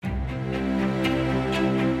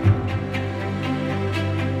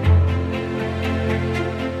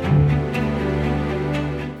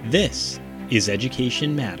This is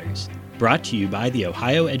Education Matters, brought to you by the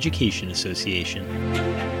Ohio Education Association.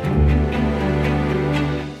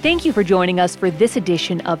 Thank you for joining us for this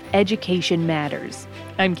edition of Education Matters.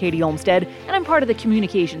 I'm Katie Olmstead, and I'm part of the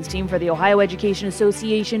communications team for the Ohio Education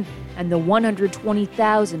Association and the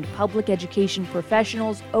 120,000 public education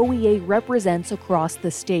professionals OEA represents across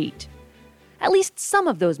the state. At least some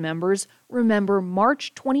of those members remember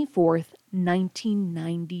March 24th,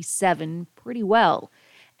 1997 pretty well.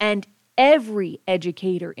 And every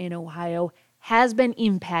educator in Ohio has been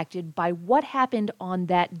impacted by what happened on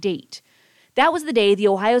that date. That was the day the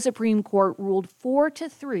Ohio Supreme Court ruled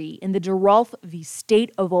 4-3 in the DeRolph v.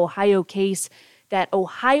 State of Ohio case that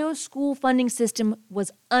Ohio's school funding system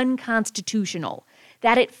was unconstitutional,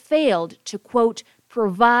 that it failed to, quote,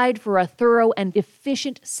 provide for a thorough and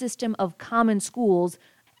efficient system of common schools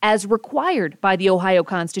as required by the Ohio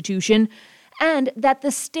Constitution, and that the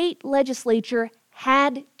state legislature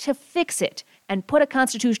had to fix it and put a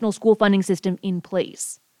constitutional school funding system in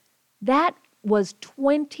place. That was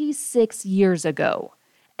 26 years ago.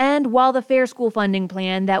 And while the Fair School Funding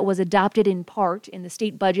Plan that was adopted in part in the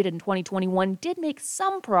state budget in 2021 did make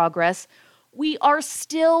some progress, we are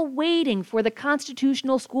still waiting for the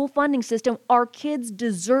constitutional school funding system our kids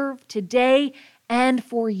deserve today and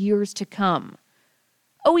for years to come.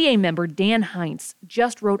 OEA member Dan Heinz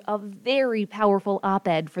just wrote a very powerful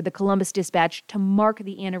op-ed for the Columbus Dispatch to mark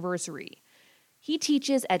the anniversary. He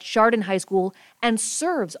teaches at Chardon High School and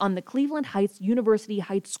serves on the Cleveland Heights University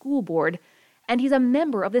Heights School Board, and he's a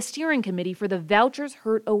member of the steering committee for the Vouchers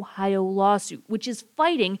Hurt Ohio lawsuit, which is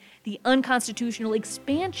fighting the unconstitutional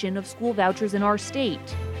expansion of school vouchers in our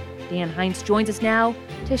state. Dan Heinz joins us now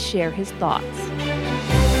to share his thoughts.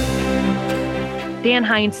 Dan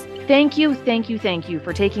Heinz, thank you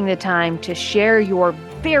for taking the time to share your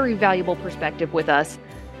very valuable perspective with us.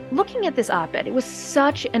 Looking at this op-ed, it was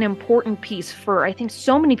such an important piece for, I think,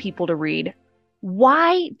 so many people to read.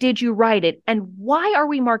 Why did you write it, and why are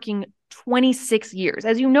we marking 26 years?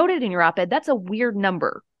 As you noted in your op-ed, that's a weird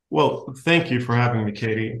number. Well, thank you for having me,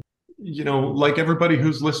 Katie. You know, like everybody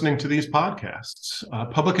who's listening to these podcasts,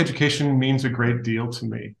 public education means a great deal to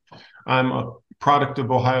me. I'm a product of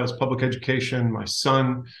Ohio's public education. My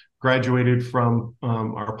son graduated from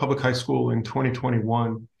our public high school in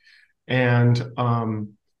 2021. And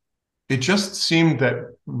it just seemed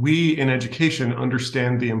that we in education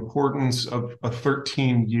understand the importance of a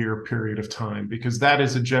 13-year period of time, because that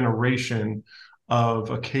is a generation of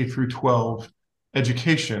a K through 12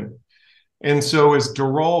 education. And so as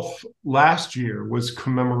DeRolph last year was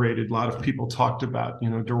commemorated, a lot of people talked about,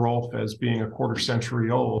 DeRolph as being a quarter century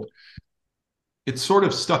old. It sort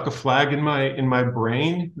of stuck a flag in my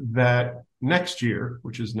brain that next year,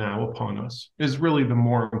 which is now upon us, is really the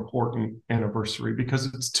more important anniversary, because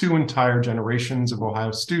it's two entire generations of Ohio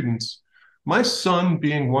students, my son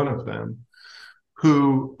being one of them,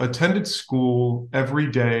 who attended school every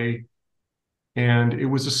day. And it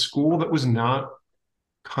was a school that was not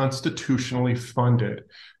constitutionally funded,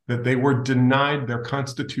 that they were denied their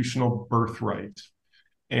constitutional birthright.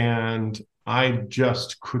 And I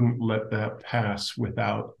just couldn't let that pass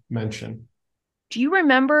without mention. Do you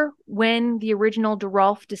remember when the original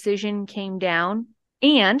DeRolph decision came down?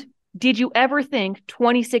 And did you ever think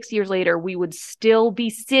 26 years later we would still be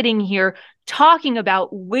sitting here talking about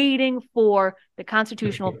waiting for the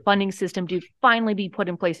constitutional funding system to finally be put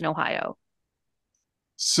in place in Ohio?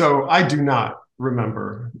 So I do not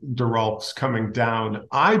remember DeRolph's coming down.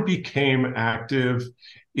 I became active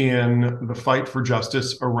in the fight for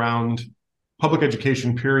justice around public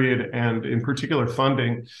education, period, and in particular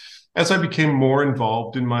funding, as I became more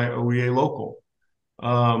involved in my OEA local.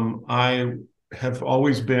 I have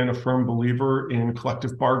always been a firm believer in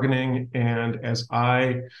collective bargaining. And as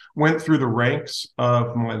I went through the ranks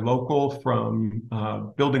of my local, from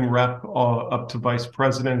building rep up to vice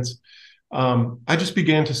president, I just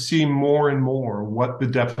began to see more and more what the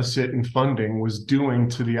deficit in funding was doing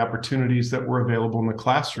to the opportunities that were available in the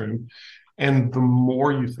classroom. And the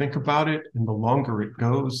more you think about it and the longer it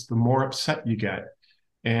goes, the more upset you get.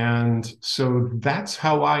 And so that's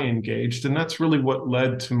how I engaged. And that's really what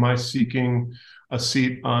led to my seeking a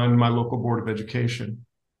seat on my local board of education.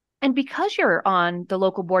 And because you're on the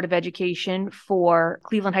local board of education for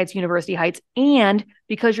Cleveland Heights University Heights, and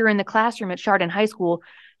because you're in the classroom at Chardon High School,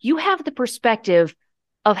 you have the perspective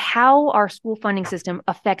of how our school funding system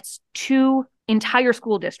affects two entire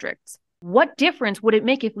school districts. What difference would it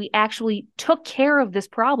make if we actually took care of this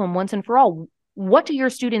problem once and for all? What do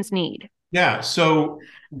your students need? Yeah, so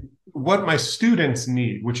what my students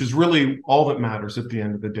need, which is really all that matters at the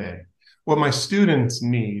end of the day, what my students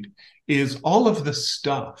need is all of the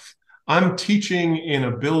stuff I'm teaching in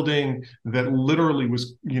a building that literally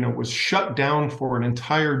was shut down for an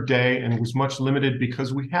entire day and was much limited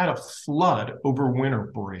because we had a flood over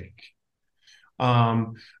winter break.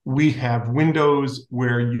 We have windows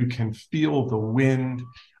where you can feel the wind.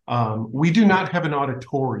 We do not have an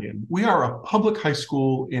auditorium. We are a public high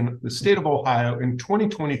school in the state of Ohio in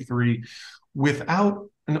 2023 without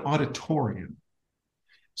an auditorium.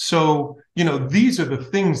 So, these are the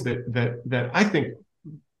things that I think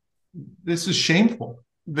this is shameful,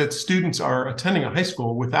 that students are attending a high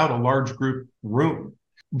school without a large group room.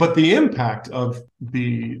 But the impact of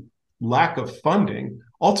the lack of funding,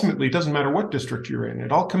 ultimately, it doesn't matter what district you're in.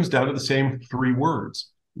 It all comes down to the same three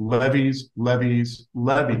words: levies, levies,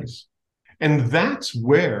 levies. And that's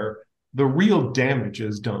where the real damage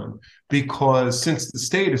is done, because since the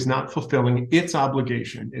state is not fulfilling its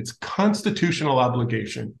obligation, its constitutional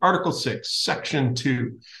obligation, Article 6, Section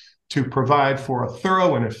 2, to provide for a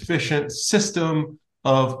thorough and efficient system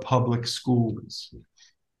of public schools.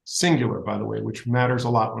 Singular, by the way, which matters a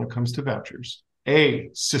lot when it comes to vouchers. A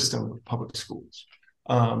system of public schools.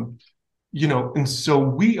 And so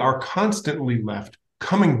we are constantly left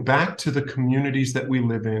coming back to the communities that we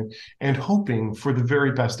live in and hoping for the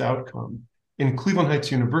very best outcome. In Cleveland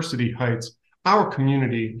Heights University Heights, our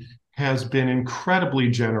community has been incredibly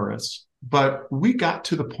generous, but we got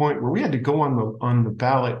to the point where we had to go on the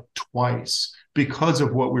ballot twice because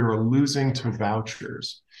of what we were losing to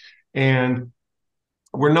vouchers. And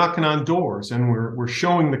we're knocking on doors and we're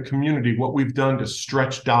showing the community what we've done to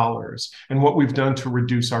stretch dollars and what we've done to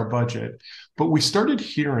reduce our budget. But we started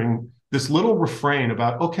hearing this little refrain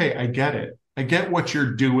about, okay, I get it. I get what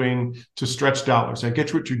you're doing to stretch dollars. I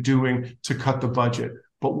get what you're doing to cut the budget.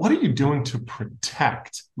 But what are you doing to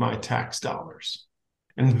protect my tax dollars?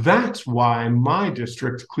 And that's why my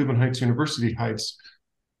district, Cleveland Heights University Heights,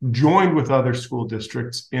 joined with other school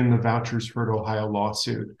districts in the Vouchers Hurt Ohio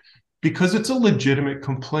lawsuit, because it's a legitimate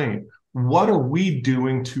complaint. What are we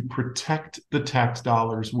doing to protect the tax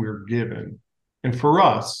dollars we're given? And for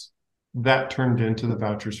us, that turned into the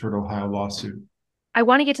Vouchers Hurt Ohio lawsuit. I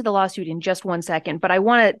want to get to the lawsuit in just one second, but I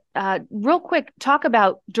want to real quick talk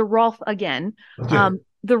about DeRolph again. Okay.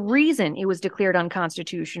 The reason it was declared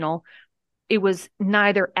unconstitutional, it was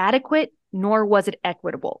neither adequate nor was it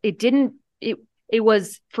equitable. It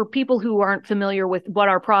was, for people who aren't familiar with what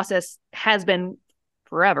our process has been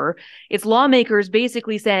forever, it's lawmakers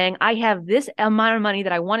basically saying, I have this amount of money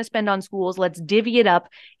that I want to spend on schools. Let's divvy it up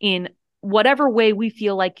in whatever way we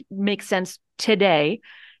feel like makes sense today.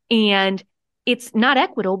 And it's not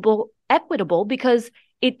equitable because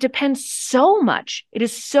it depends so much. It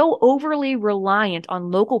is so overly reliant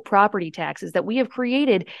on local property taxes that we have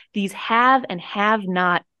created these have and have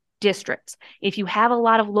not districts. If you have a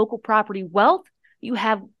lot of local property wealth, you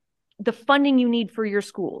have the funding you need for your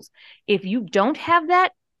schools. If you don't have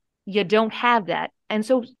that, you don't have that. And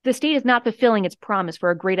so the state is not fulfilling its promise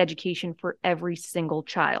for a great education for every single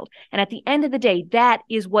child. And at the end of the day, that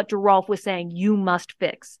is what DeRolph was saying you must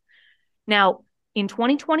fix. Now, in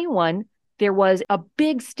 2021, there was a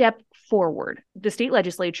big step forward. The state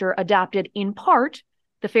legislature adopted, in part,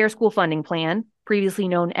 the Fair School Funding Plan, previously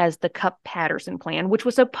known as the Cupp-Patterson Plan, which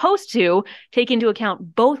was supposed to take into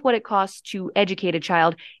account both what it costs to educate a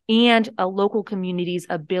child and a local community's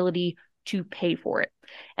ability to pay for it.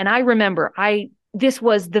 And I remember this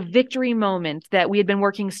was the victory moment that we had been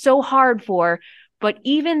working so hard for. But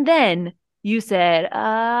even then, you said,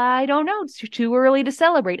 I don't know, it's too early to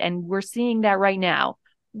celebrate. And we're seeing that right now.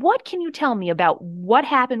 What can you tell me about what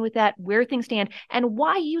happened with that, where things stand, and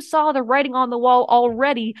why you saw the writing on the wall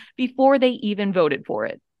already before they even voted for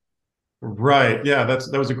it? Right. Yeah,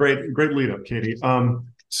 that was a great lead up, Katie.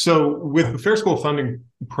 So with the Fair School Funding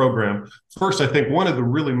Program, first, I think one of the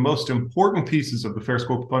really most important pieces of the Fair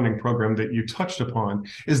School Funding Program that you touched upon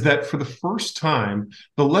is that for the first time,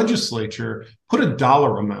 the legislature put a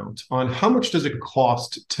dollar amount on how much does it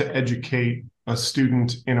cost to educate a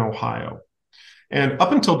student in Ohio. And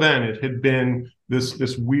up until then, it had been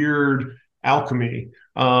this weird alchemy.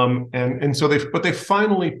 So they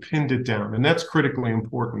finally pinned it down, and that's critically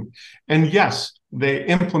important. And yes, they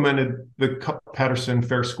implemented the Cupp-Patterson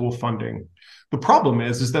Fair School Funding. The problem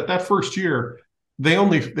is that first year, they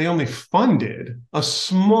only funded a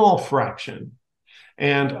small fraction.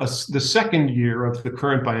 And the second year of the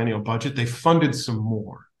current biennial budget, they funded some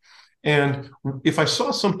more. And if I saw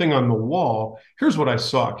something on the wall, here's what I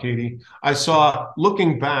saw, Katie. I saw,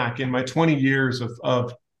 looking back in my 20 years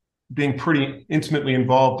of being pretty intimately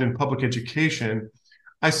involved in public education,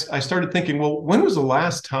 I started thinking, well, when was the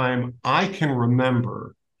last time I can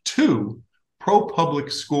remember 2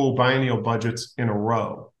 pro-public school biennial budgets in a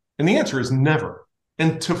row? And the answer is never.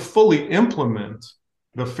 And to fully implement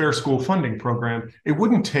the Fair School Funding Program, it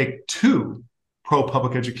wouldn't take 2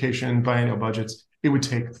 pro-public education biennial budgets, it would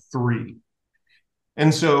take 3.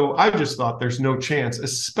 And so I just thought there's no chance,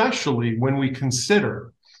 especially when we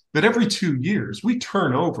consider that every 2 years we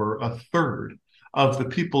turn over a third of the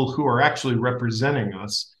people who are actually representing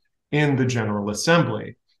us in the General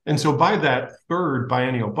Assembly. And so by that third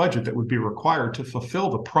biennial budget that would be required to fulfill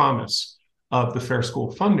the promise of the Fair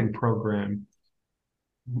School Funding Program,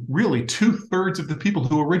 really 2/3 of the people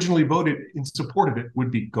who originally voted in support of it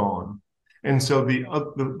would be gone. And so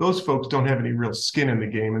those folks don't have any real skin in the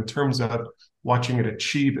game in terms of watching it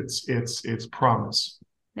achieve its promise.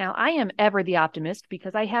 Now, I am ever the optimist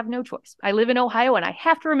because I have no choice. I live in Ohio and I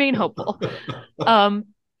have to remain hopeful.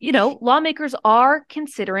 Lawmakers are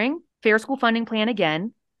considering Fair School Funding Plan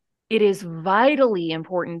again. It is vitally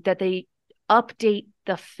important that they update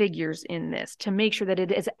the figures in this to make sure that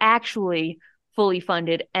it is actually fully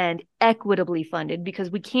funded and equitably funded, because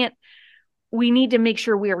we need to make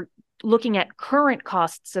sure we are looking at current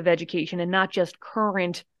costs of education and not just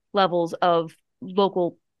current levels of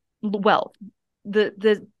local wealth.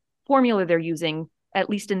 The formula they're using, at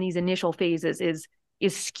least in these initial phases, is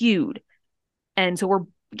skewed. And so we're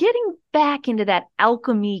getting back into that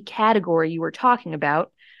alchemy category you were talking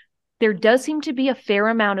about. There does seem to be a fair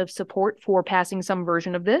amount of support for passing some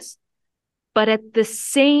version of this. But at the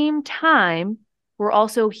same time, we're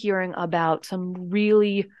also hearing about some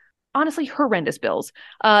really, honestly, horrendous bills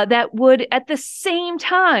that would, at the same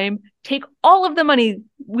time, take all of the money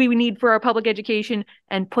we need for our public education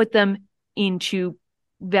and put them into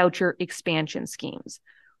voucher expansion schemes.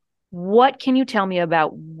 What can you tell me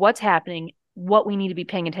about what's happening, what we need to be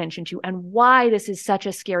paying attention to, and why this is such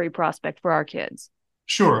a scary prospect for our kids?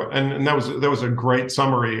 Sure, and that was a great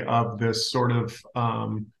summary of this sort of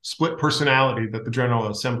split personality that the General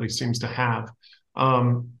Assembly seems to have.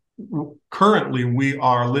 Currently, we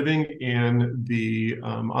are living in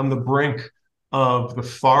on the brink of the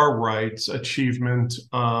far right's achievement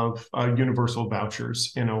of universal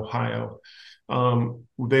vouchers in Ohio.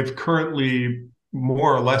 They've currently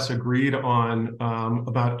more or less agreed on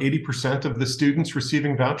about 80% of the students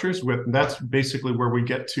receiving vouchers. That's basically where we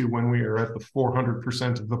get to when we are at the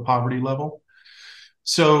 400% of the poverty level.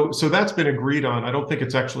 So that's been agreed on. I don't think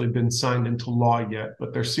it's actually been signed into law yet,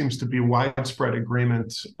 but there seems to be widespread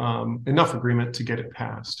agreement, enough agreement to get it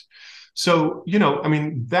passed. So,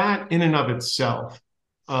 that in and of itself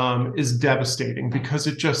is devastating, because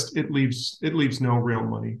it leaves no real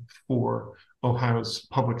money for Ohio's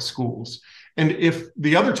public schools. And if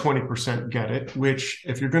the other 20% get it, which,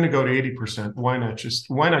 if you're going to go to 80%, why not just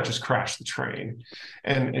crash the train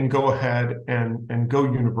and go ahead and go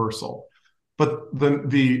universal? But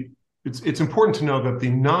it's important to know that the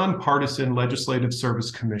Nonpartisan Legislative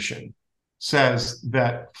Service Commission says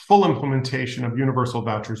that full implementation of universal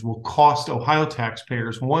vouchers will cost Ohio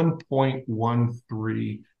taxpayers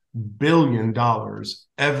 $1.13 billion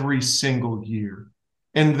every single year.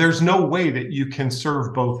 And there's no way that you can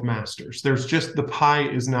serve both masters. The pie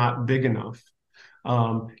is not big enough.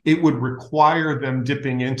 It would require them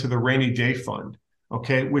dipping into the rainy day fund,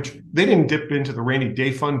 okay, which they didn't dip into the rainy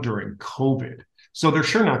day fund during COVID. So they're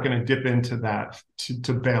sure not going to dip into that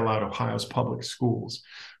to bail out Ohio's public schools.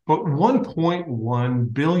 But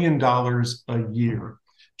 $1.1 billion a year,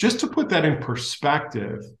 just to put that in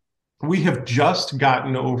perspective, we have just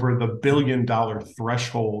gotten over the $1 billion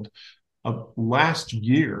threshold of last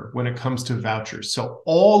year when it comes to vouchers. So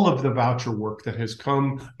all of the voucher work that has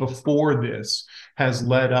come before this has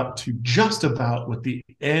led up to just about what the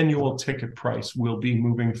annual ticket price will be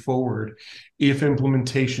moving forward if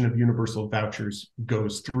implementation of universal vouchers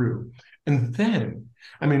goes through. And then,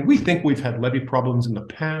 we think we've had levy problems in the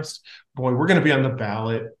past. Boy, we're going to be on the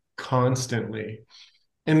ballot constantly.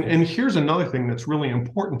 And here's another thing that's really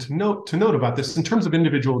important to note about this in terms of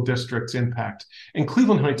individual districts' impact. In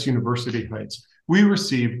Cleveland Heights, University Heights, we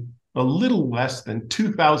receive a little less than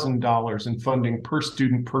 $2,000 in funding per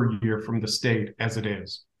student per year from the state as it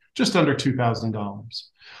is, just under $2,000.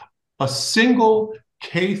 A single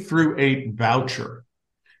K-8 voucher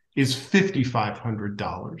is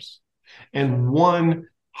 $5,500. And one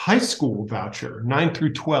high school voucher, 9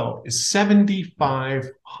 through 12, is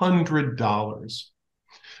 $7,500.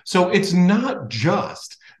 So it's not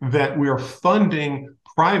just that we're funding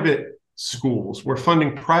private schools, we're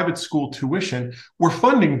funding private school tuition, we're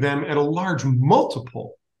funding them at a large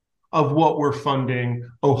multiple of what we're funding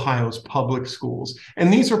Ohio's public schools.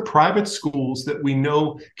 And these are private schools that we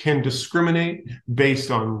know can discriminate based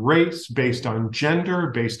on race, based on gender,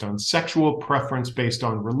 based on sexual preference, based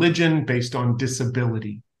on religion, based on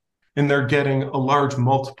disability. and they're getting a large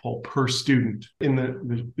multiple per student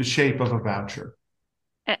in the shape of a voucher.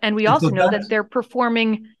 And we also know that they're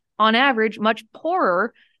performing, on average, much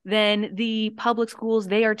poorer than the public schools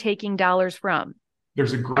they are taking dollars from.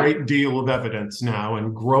 There's a great deal of evidence now,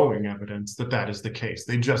 and growing evidence, that is the case.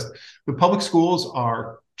 The public schools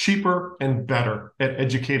are cheaper and better at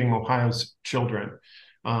educating Ohio's children.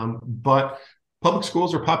 But public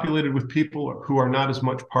schools are populated with people who are not as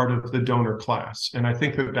much part of the donor class. And I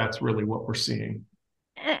think that that's really what we're seeing.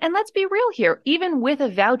 And let's be real here. Even with a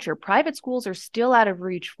voucher, private schools are still out of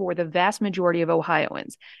reach for the vast majority of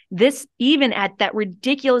Ohioans. This, even at that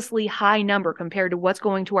ridiculously high number compared to what's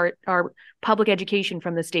going to our public education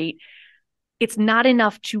from the state, it's not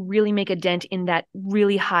enough to really make a dent in that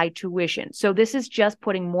really high tuition. So this is just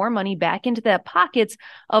putting more money back into the pockets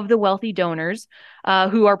of the wealthy donors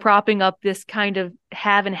who are propping up this kind of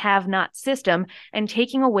have and have not system and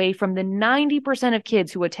taking away from the 90% of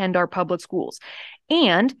kids who attend our public schools.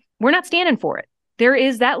 And we're not standing for it. There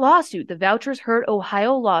is that lawsuit, the Vouchers Hurt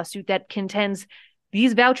Ohio lawsuit, that contends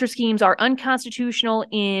these voucher schemes are unconstitutional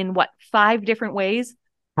in 5 different ways?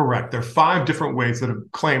 Correct. There are 5 different ways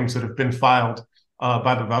claims that have been filed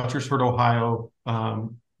by the Vouchers Hurt Ohio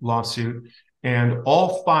lawsuit. And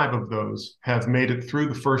all 5 of those have made it through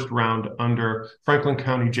the first round under Franklin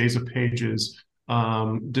County Jasa Page's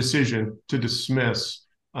decision to dismiss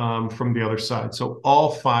from the other side. So all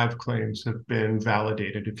 5 claims have been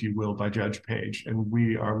validated, if you will, by Judge Page. And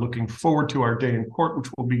we are looking forward to our day in court, which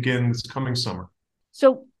will begin this coming summer.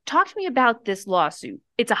 So talk to me about this lawsuit.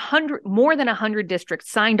 It's more than 100 districts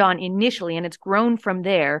signed on initially, and it's grown from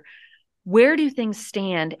there. Where do things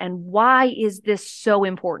stand, and why is this so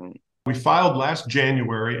important? We filed last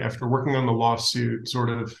January after working on the lawsuit sort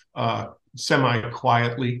of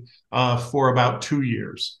semi-quietly for about 2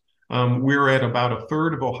 years. We're at about a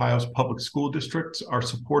third of Ohio's public school districts are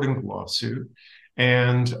supporting the lawsuit.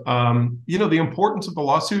 And, the importance of the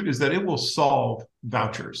lawsuit is that it will solve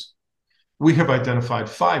vouchers. We have identified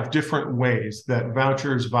 5 different ways that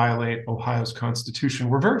vouchers violate Ohio's Constitution.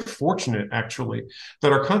 We're very fortunate, actually,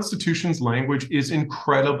 that our Constitution's language is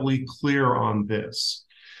incredibly clear on this.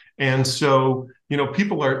 And so,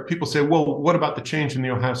 people say, well, what about the change in the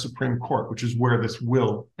Ohio Supreme Court, which is where this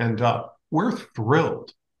will end up? We're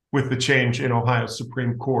thrilled with the change in Ohio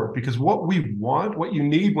Supreme Court, because what you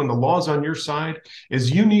need when the law's on your side is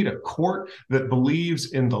you need a court that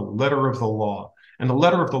believes in the letter of the law. And the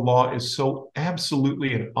letter of the law is so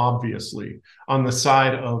absolutely and obviously on the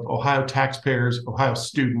side of Ohio taxpayers, Ohio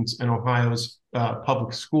students, and Ohio's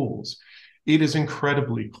public schools. It is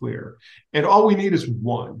incredibly clear. And all we need is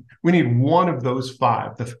one. We need one of those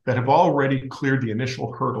 5 that have already cleared the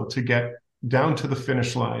initial hurdle to get down to the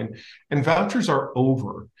finish line, and vouchers are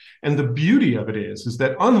over. And the beauty of it is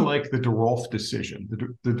that unlike the DeRolph decision,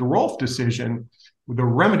 the DeRolph decision, the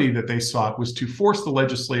remedy that they sought was to force the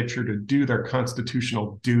legislature to do their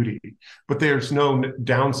constitutional duty. But there's no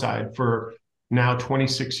downside for now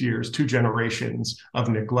 26 years, 2 generations of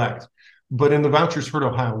neglect. But in the Vouchers Hurt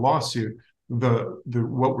Ohio lawsuit,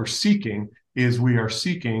 what we're seeking is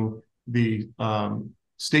the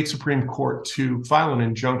state Supreme Court to file an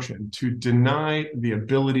injunction to deny the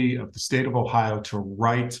ability of the state of Ohio to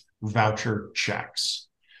write voucher checks.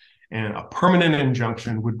 And a permanent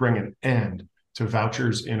injunction would bring an end to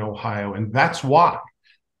vouchers in Ohio. And that's why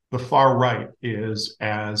the far right is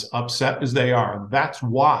as upset as they are. That's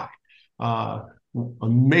why a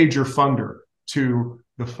major funder to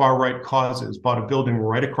the far right causes bought a building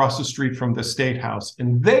right across the street from the State House,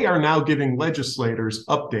 and they are now giving legislators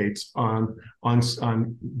updates on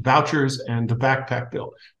vouchers and the backpack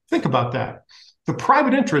bill. Think about that. The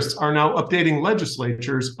private interests are now updating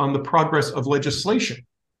legislatures on the progress of legislation.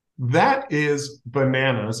 That is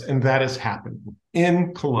bananas, and that is happening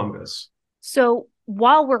in Columbus. So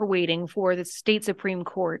while we're waiting for the state Supreme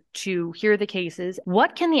Court to hear the cases,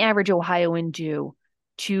 what can the average Ohioan do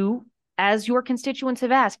to, as your constituents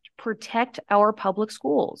have asked, protect our public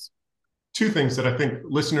schools? 2 things that I think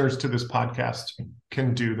listeners to this podcast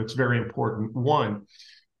can do that's very important. 1,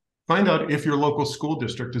 find out if your local school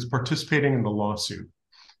district is participating in the lawsuit.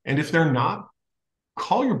 And if they're not,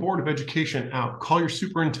 call your Board of Education out, call your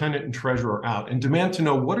superintendent and treasurer out, and demand to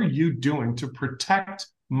know, what are you doing to protect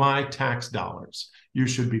my tax dollars? You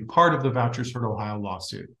should be part of the Vouchers Hurt Ohio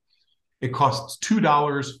lawsuit. It costs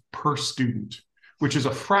 $2 per student, which is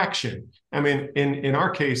a fraction. I mean, in our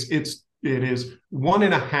case, it is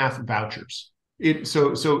 1.5 vouchers.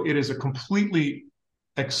 So it is a completely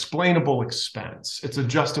explainable expense. It's a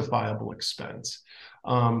justifiable expense.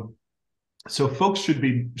 So folks should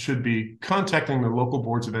be contacting their local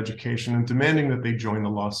boards of education and demanding that they join the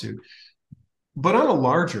lawsuit. But on a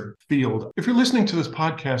larger field, if you're listening to this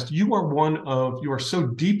podcast, you are so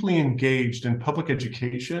deeply engaged in public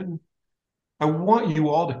education. I want you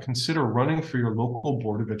all to consider running for your local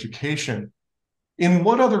board of education. In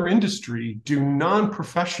what other industry do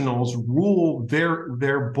non-professionals rule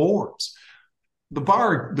their boards? The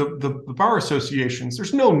bar associations,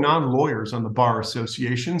 there's no non-lawyers on the bar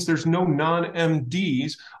associations. There's no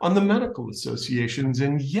non-MDs on the medical associations.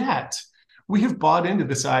 And yet we have bought into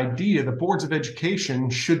this idea that boards of education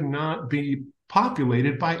should not be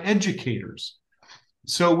populated by educators.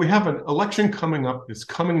 So we have an election coming up this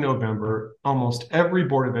coming November. Almost every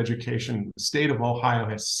board of education in the state of Ohio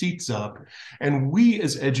has seats up. And we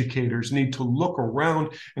as educators need to look around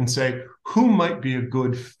and say, who might be a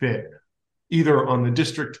good fit, either on the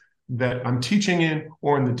district that I'm teaching in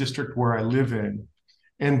or in the district where I live in.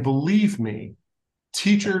 And believe me,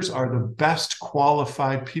 teachers are the best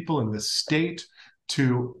qualified people in the state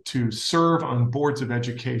to serve on boards of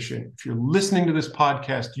education. If you're listening to this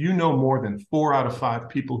podcast, you know more than 4 out of 5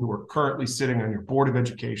 people who are currently sitting on your board of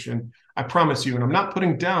education. I promise you, and I'm not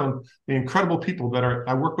putting down the incredible people that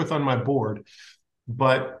I work with on my board,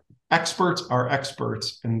 but experts are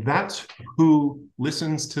experts, and that's who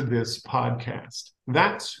listens to this podcast.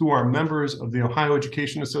 That's who are members of the Ohio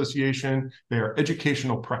Education Association. They are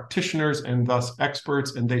educational practitioners and thus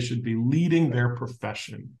experts, and they should be leading their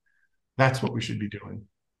profession. That's what we should be doing.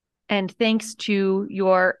 And thanks to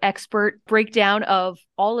your expert breakdown of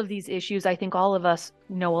all of these issues, I think all of us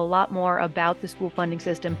know a lot more about the school funding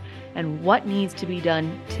system and what needs to be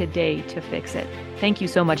done today to fix it. Thank you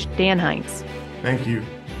so much, Dan Heinz. Thank you.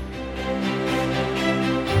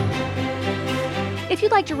 If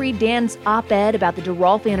you'd like to read Dan's op-ed about the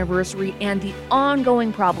DeRolph anniversary and the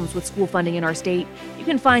ongoing problems with school funding in our state, you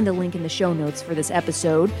can find the link in the show notes for this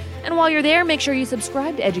episode. And while you're there, make sure you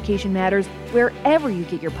subscribe to Education Matters wherever you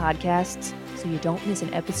get your podcasts so you don't miss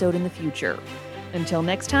an episode in the future. Until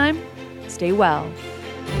next time, stay well.